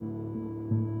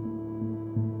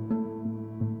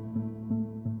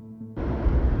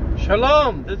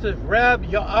Shalom, this is Reb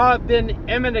Yoav Ben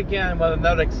Emmett again with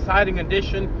another exciting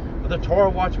edition of the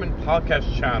Torah Watchman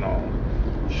podcast channel.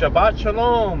 Shabbat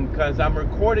Shalom, because I'm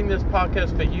recording this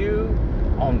podcast for you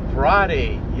on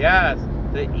Friday. Yes,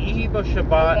 the eve of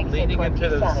Shabbat leading into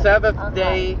the seventh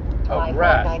day of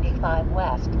rest.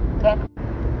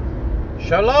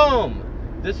 Shalom,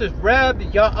 this is Reb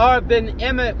Yoav Ben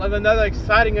Emmett with another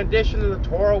exciting edition of the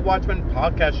Torah Watchman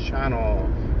podcast channel.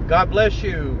 God bless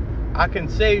you. I can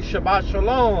say Shabbat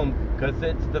Shalom because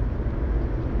it's the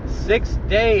sixth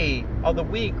day of the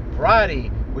week,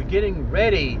 Friday. We're getting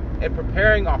ready and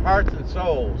preparing our hearts and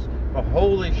souls for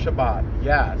Holy Shabbat.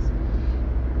 Yes.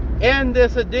 In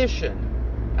this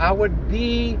edition, I would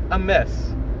be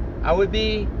amiss. I would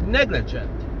be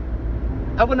negligent.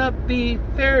 I would not be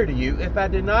fair to you if I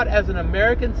did not, as an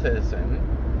American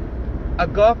citizen, a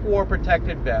Gulf War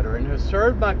protected veteran who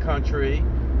served my country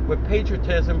with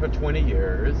patriotism for 20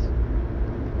 years,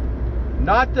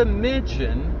 not to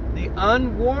mention the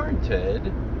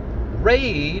unwarranted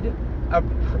raid of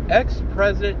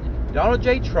ex-President Donald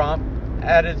J. Trump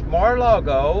at his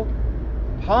Mar-a-Lago,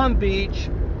 Palm Beach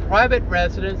private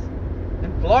residence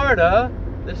in Florida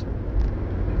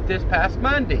this past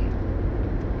Monday.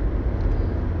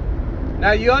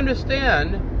 Now you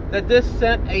understand that this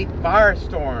sent a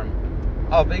firestorm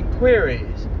of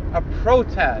inquiries, of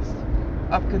protests,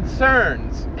 of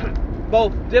concerns.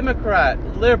 Both Democrat,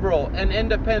 liberal, and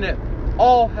independent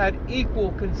all had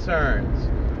equal concerns.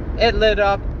 It lit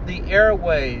up the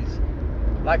airways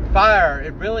like fire.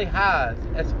 It really has.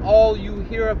 It's all you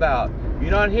hear about.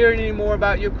 You're not hearing any more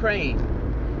about Ukraine.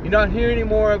 You're not hearing any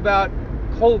more about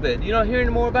COVID. You're not hearing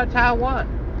any more about Taiwan.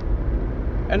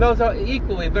 And those are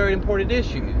equally very important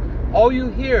issues. All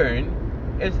you're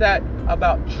hearing is that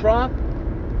about Trump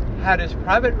had his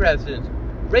private residence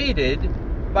raided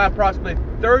by approximately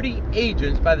 30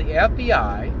 agents by the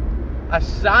FBI, a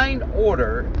signed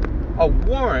order, a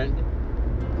warrant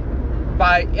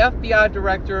by FBI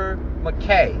Director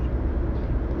McKay,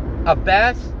 a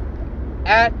vest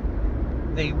at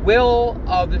the will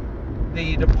of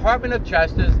the Department of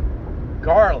Justice,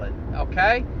 Garland,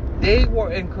 okay? They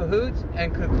were in cahoots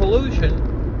and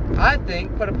collusion, I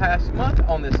think, for the past month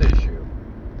on this issue.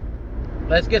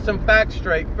 Let's get some facts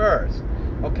straight first,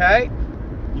 okay?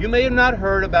 You may have not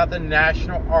heard about the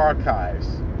National Archives,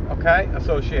 okay,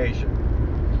 Association.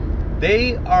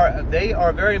 They are a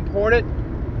very important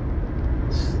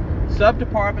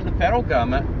sub-department of the federal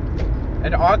government,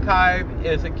 and archive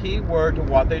is a key word to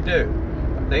what they do.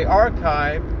 They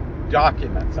archive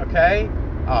documents, okay,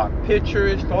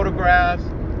 pictures, photographs,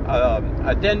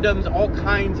 addendums, all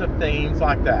kinds of things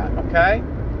like that, okay?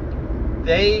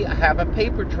 They have a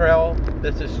paper trail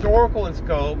that's historical in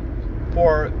scope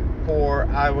for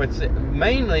I would say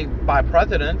mainly by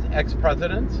presidents,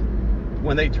 ex-presidents,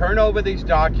 when they turn over these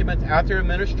documents after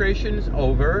administration is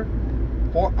over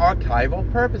for archival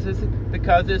purposes,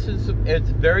 because it's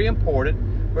very important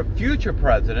for future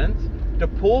presidents to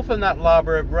pull from that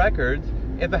library of records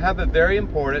if they have a very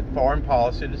important foreign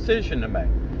policy decision to make.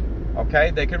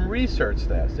 Okay, they can research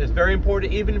this. It's very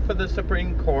important even for the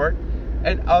Supreme Court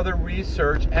and other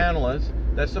research analysts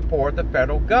that support the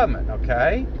federal government,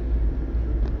 okay?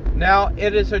 Now,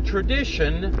 it is a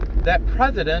tradition that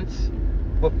presidents,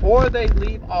 before they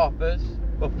leave office,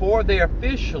 before they are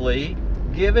officially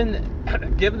given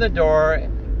the door,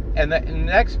 and the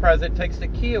next president takes the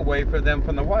key away from them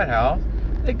from the White House,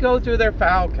 they go through their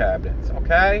file cabinets,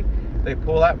 okay? They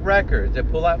pull out records, they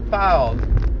pull out files,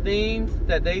 things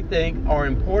that they think are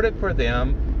important for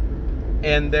them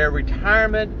in their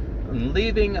retirement, and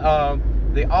leaving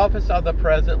the office of the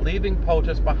president, leaving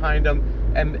POTUS behind them,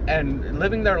 and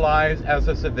living their lives as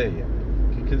a civilian.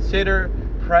 You consider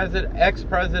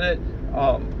ex-president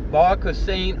Barack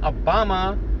Hussein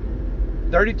Obama,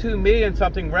 32 million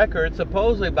something records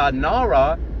supposedly by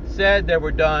NARA said they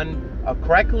were done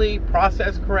correctly,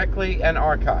 processed correctly, and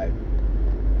archived.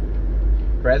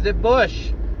 President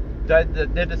Bush did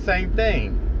the same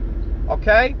thing.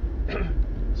 Okay?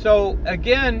 So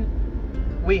again,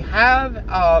 we have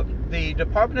the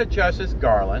Department of Justice,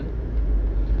 Garland.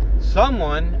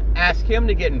 Someone asked him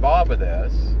to get involved with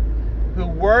this, who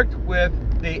worked with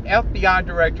the FBI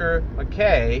Director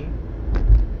McKay,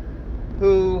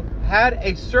 who had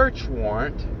a search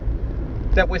warrant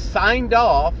that was signed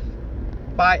off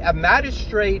by a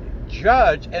magistrate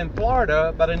judge in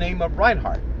Florida by the name of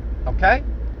Reinhardt, okay?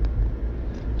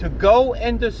 To go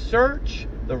and to search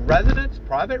the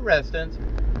private residence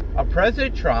of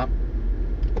President Trump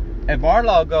in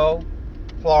Mar-a-Lago,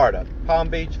 Florida, Palm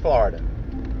Beach, Florida.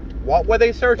 What were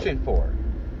they searching for?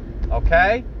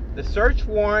 Okay? The search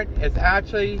warrant has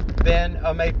actually been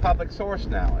a made public source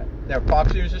now. Their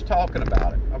Fox News is talking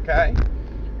about it, okay?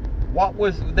 What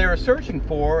they were searching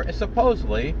for is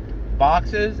supposedly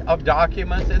boxes of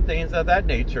documents and things of that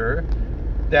nature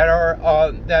that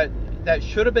are that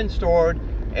should have been stored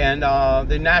in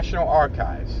the National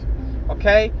Archives.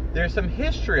 Okay, there's some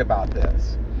history about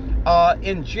this.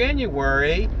 In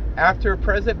January, after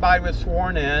President Biden was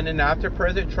sworn in and after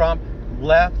President Trump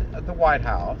left the White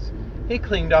House, he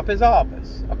cleaned up his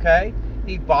office. Okay,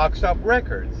 he boxed up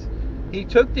records. He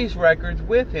took these records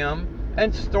with him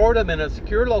and stored them in a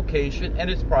secure location in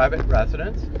his private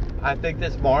residence. I think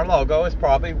this Mar-a-Lago is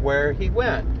probably where he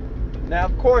went. Now,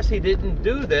 of course, he didn't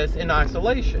do this in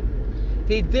isolation.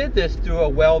 He did this through a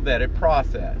well-vetted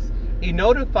process. He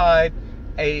notified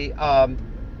a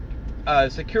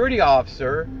security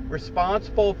officer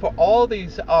responsible for all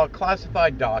these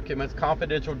classified documents,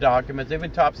 confidential documents,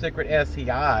 even top secret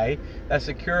SCI, that's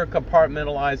secure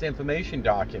compartmentalized information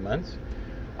documents.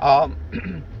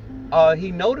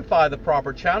 He notified the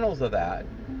proper channels of that.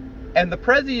 And the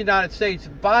President of the United States,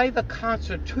 by the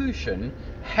Constitution,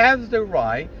 has the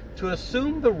right to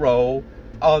assume the role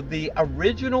of the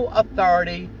original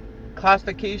authority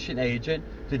classification agent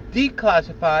to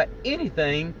declassify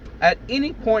anything at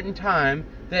any point in time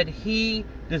that he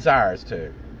desires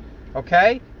to.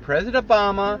 Okay? President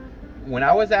Obama, when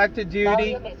I was active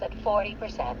duty, volume is at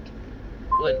 40%.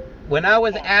 when I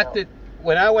was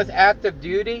active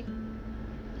duty,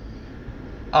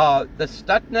 the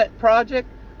Stuxnet project,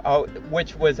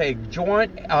 which was a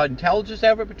joint intelligence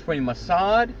effort between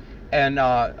Mossad and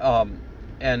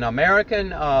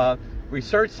American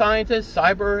research scientists,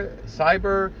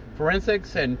 cyber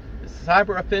forensics, and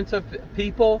cyber offensive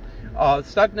people.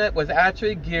 Stuxnet was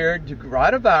actually geared to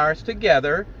write a virus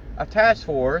together, a task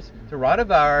force to write a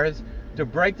virus to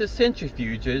break the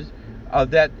centrifuges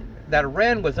that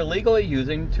Iran was illegally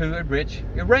using to enrich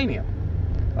uranium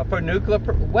for nuclear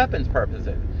weapons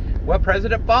purposes. Well,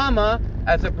 President Obama,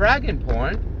 as a bragging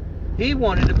point, he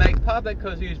wanted to make public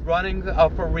because he was running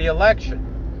for re-election.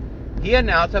 He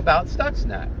announced about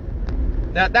Stuxnet.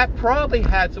 Now, that probably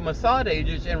had some Mossad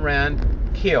agents in Iran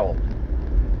killed.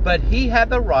 But he had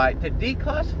the right to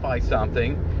declassify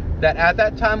something that at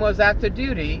that time was active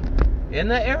duty in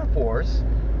the Air Force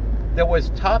that was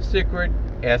top secret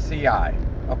SCI.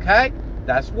 Okay?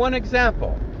 That's one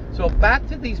example. So back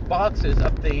to these boxes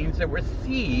of things that were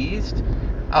seized.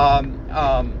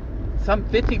 Some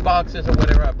 50 boxes or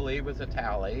whatever, I believe, was a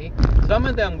tally. Some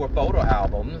of them were photo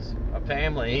albums of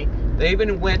family. They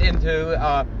even went into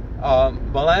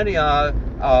Melania's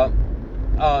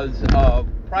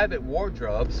private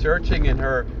wardrobe, searching in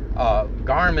her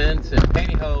garments and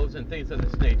pantyhose and things of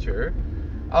this nature.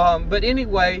 But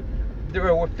anyway,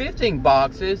 there were 15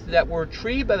 boxes that were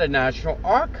retrieved by the National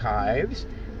Archives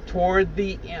toward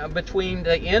between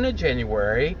the end of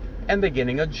January and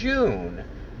beginning of June.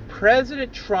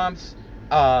 President Trump's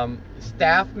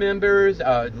staff members,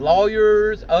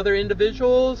 lawyers, other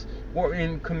individuals were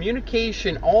in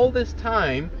communication all this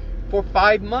time for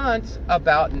 5 months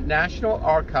about National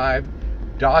Archive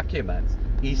documents.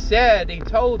 He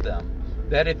told them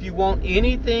that if you want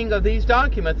anything of these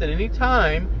documents at any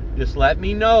time, just let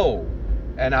me know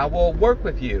and I will work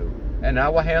with you and I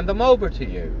will hand them over to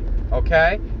you.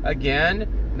 Okay? Again,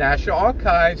 National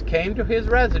Archives came to his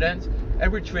residence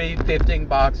and retrieved 15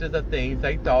 boxes of things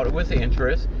they thought it was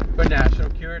interest for national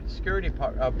security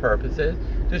purposes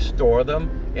to store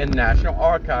them in National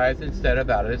Archives instead of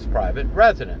out of his private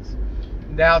residence.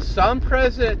 Now, some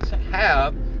presidents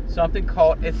have something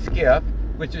called a SCIF,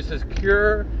 which is a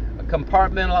secure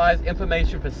compartmentalized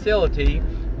information facility.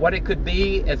 What it could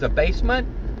be is a basement,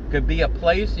 could be a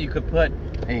place you could put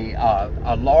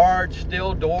a large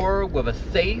steel door with a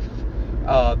safe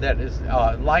that is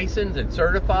licensed and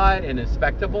certified and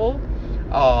inspectable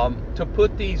to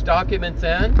put these documents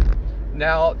in.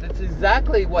 Now, that's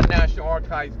exactly what National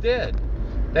Archives did.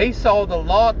 They saw the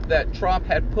lock that Trump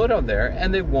had put on there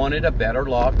and they wanted a better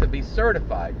lock to be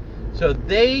certified. So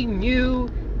they knew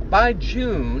by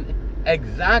June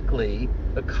exactly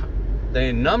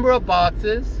the number of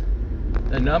boxes,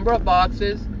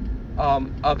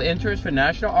 of interest for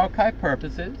National Archive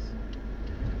purposes,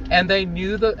 and they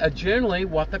knew generally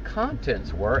what the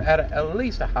contents were at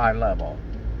least a high level.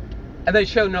 And they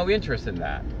showed no interest in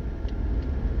that.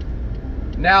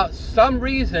 Now, some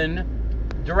reason,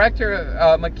 Director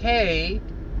McKay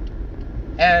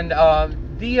and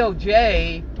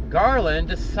DOJ Garland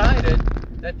decided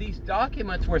that these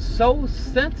documents were so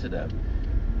sensitive,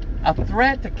 a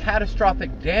threat to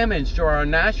catastrophic damage to our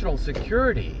national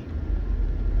security,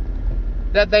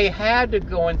 that they had to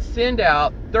go and send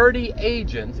out 30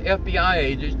 agents, FBI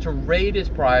agents, to raid his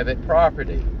private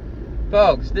property.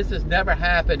 Folks, this has never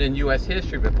happened in U.S.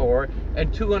 history before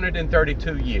in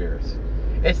 232 years.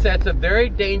 It sets a very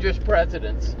dangerous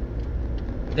precedence.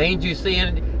 Things you see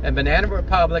in banana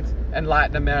republics and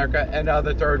Latin America and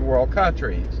other third world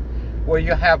countries, where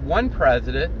you have one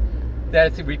president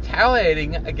that is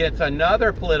retaliating against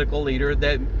another political leader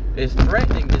that is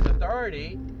threatening his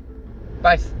authority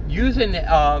by using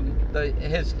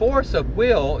his force of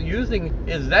will, using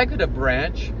executive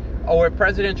branch or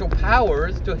presidential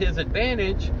powers to his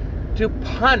advantage to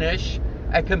punish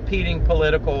a competing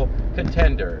political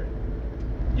contender.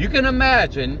 You can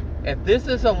imagine if this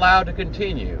is allowed to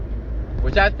continue,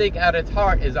 which I think at its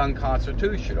heart is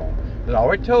unconstitutional. As I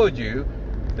already told you,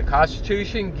 the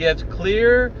Constitution gives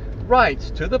clear rights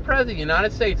to the President of the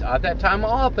United States at that time of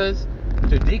office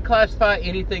to declassify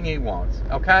anything he wants,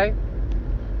 okay?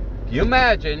 Can you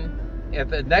imagine if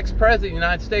the next President of the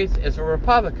United States is a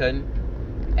Republican,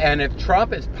 and if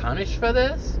Trump is punished for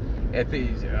this, if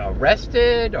he's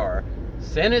arrested or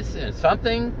sentenced in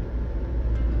something,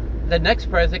 the next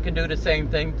president can do the same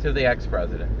thing to the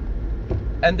ex-president.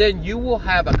 And then you will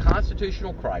have a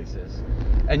constitutional crisis,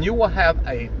 and you will have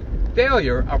a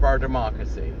failure of our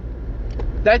democracy.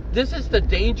 This is the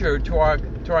danger to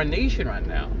our nation right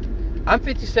now. I'm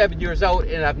 57 years old,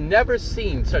 and I've never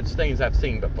seen such things I've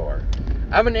seen before.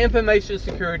 I'm an information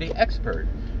security expert,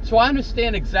 so I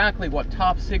understand exactly what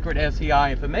top secret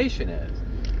SCI information is.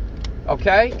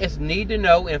 Okay? It's need to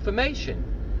know information.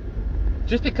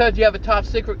 Just because you have a top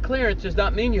secret clearance does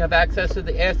not mean you have access to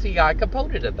the SCI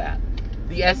component of that.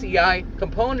 The SCI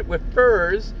component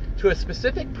refers to a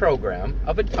specific program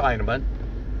of entitlement,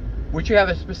 which you have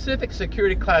a specific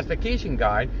security classification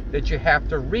guide that you have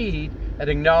to read and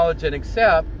acknowledge and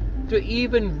accept to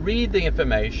even read the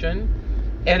information.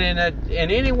 And in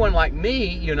anyone like me,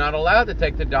 you're not allowed to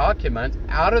take the documents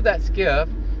out of that SCIF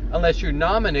unless you're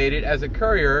nominated as a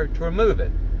courier to remove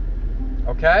it.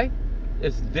 Okay?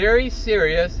 It's very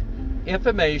serious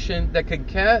information that could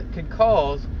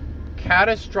cause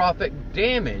catastrophic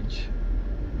damage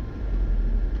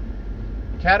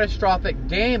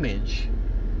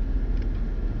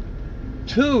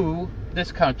to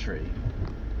this country.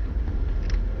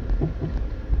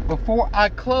 Before I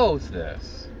close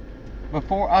this, I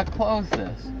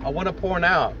want to point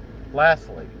out,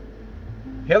 lastly,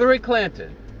 Hillary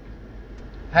Clinton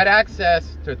had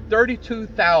access to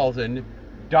 32,000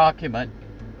 document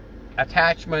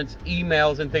attachments,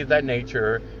 emails, and things of that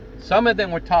nature. Some of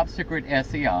them were top secret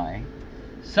SCI.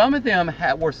 Some of them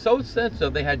were so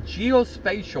sensitive they had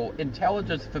geospatial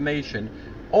intelligence information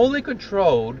only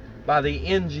controlled by the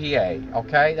NGA.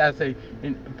 Okay, that's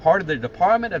part of the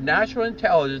Department of National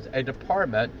Intelligence, a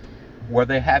department where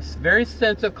they have very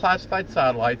sensitive classified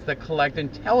satellites that collect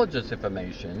intelligence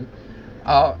information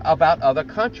about other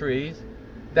countries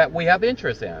that we have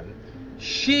interest in.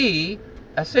 She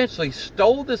essentially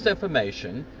stole this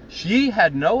information. She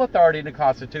had no authority in the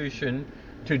Constitution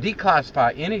to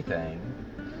declassify anything.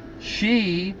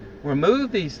 She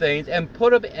removed these things and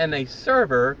put them in a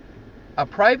server, a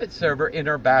private server in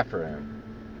her bathroom.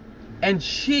 And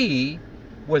she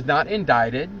was not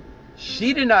indicted.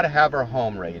 She did not have her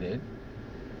home raided.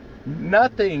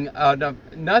 Nothing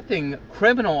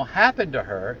criminal happened to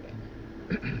her.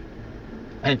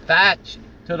 In fact,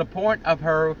 to the point of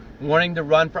her wanting to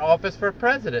run for office for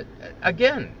president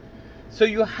again. So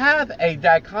you have a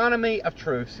dichotomy of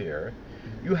truths here.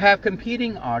 You have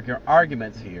competing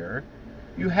arguments here.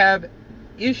 You have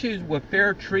issues with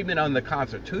fair treatment on the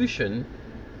Constitution,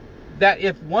 that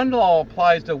if one law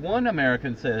applies to one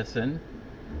American citizen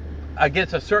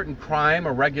against a certain crime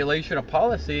or regulation or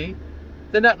policy,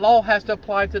 then that law has to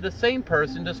apply to the same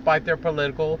person despite their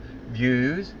political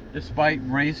views, despite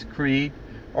race, creed,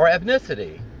 or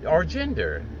ethnicity, or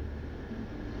gender.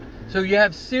 So you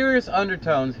have serious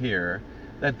undertones here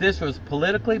that this was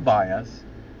politically biased.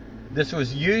 This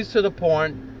was used to the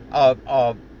point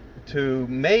of to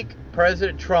make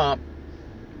President Trump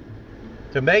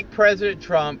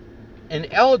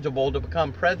ineligible to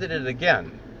become president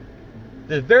again.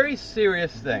 There's very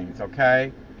serious things,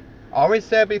 okay? Always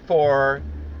said before,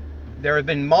 there have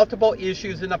been multiple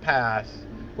issues in the past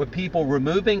with people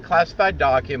removing classified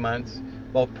documents.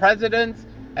 Both presidents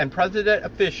and president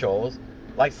officials,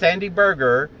 like Sandy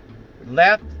Berger,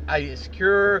 left a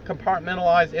secure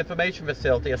compartmentalized information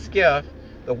facility, a SCIF.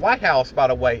 The White House, by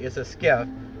the way, is a SCIF.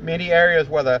 Many areas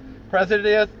where the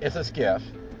president is a SCIF.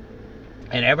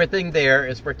 And everything there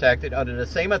is protected under the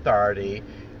same authority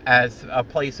as a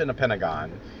place in the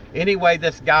Pentagon. Anyway,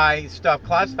 this guy stuffed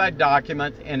classified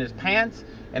documents in his pants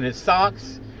and his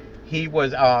socks. He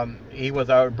was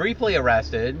briefly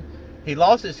arrested. He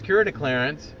lost his security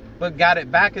clearance, but got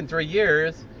it back in 3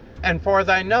 years. and far as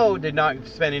I know, did not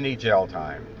spend any jail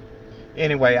time.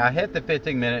 Anyway, I hit the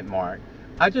 15-minute mark.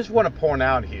 I just want to point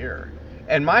out here,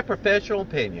 in my professional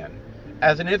opinion,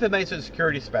 as an information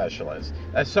security specialist,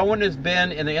 as someone who's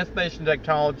been in the information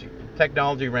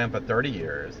technology realm for 30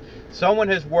 years, someone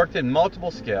who's worked in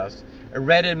multiple SCIFs,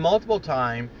 read in multiple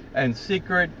times, and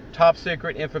top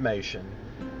secret information,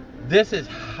 this is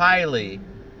highly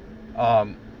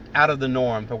out of the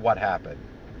norm for what happened.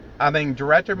 I mean,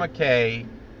 Director McKay,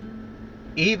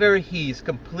 either he's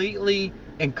completely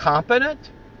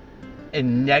incompetent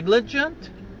and negligent,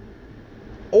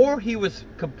 or he was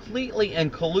completely in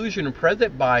collusion with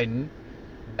President Biden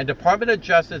and Department of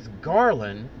Justice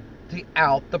Garland to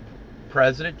out the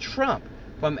President Trump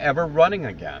from ever running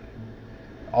again.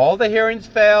 All the hearings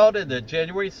failed in the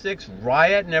January 6th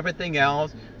riot and everything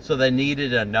else, so they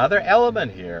needed another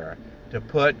element here to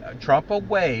put Trump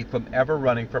away from ever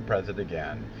running for president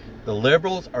again. The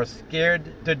liberals are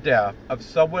scared to death of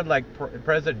someone like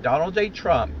President Donald J.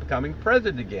 Trump becoming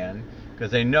president again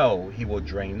because they know he will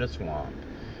drain the swamp.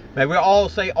 May we all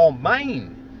say,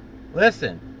 amen.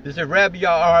 Listen, this is Rabbi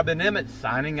Yair Ben Emmett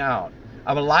signing out.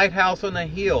 I'm a lighthouse on a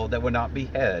hill that will not be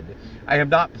hid. I am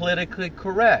not politically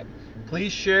correct.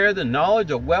 Please share the knowledge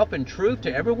of wealth and truth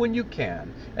to everyone you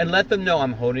can, and let them know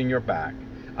I'm holding your back.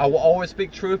 I will always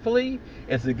speak truthfully.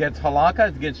 It's against halakha,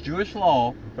 it's against Jewish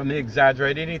law for me to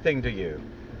exaggerate anything to you.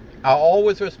 I'll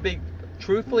always speak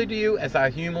truthfully to you as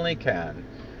I humanly can.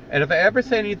 And if I ever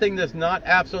say anything that's not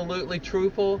absolutely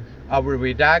truthful, I will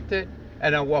redact it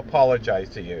and I will apologize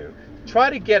to you. Try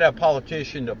to get a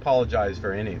politician to apologize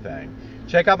for anything.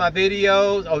 Check out my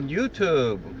videos on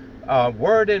YouTube,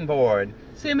 Word and Board.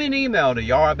 Send me an email to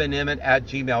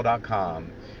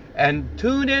yairbenemmett@gmail.com. And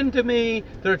tune in to me,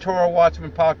 the Torah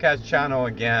Watchman podcast channel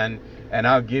again, and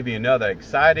I'll give you another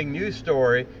exciting news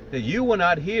story that you will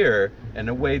not hear in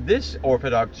the way this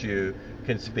Orthodox Jew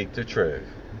can speak the truth.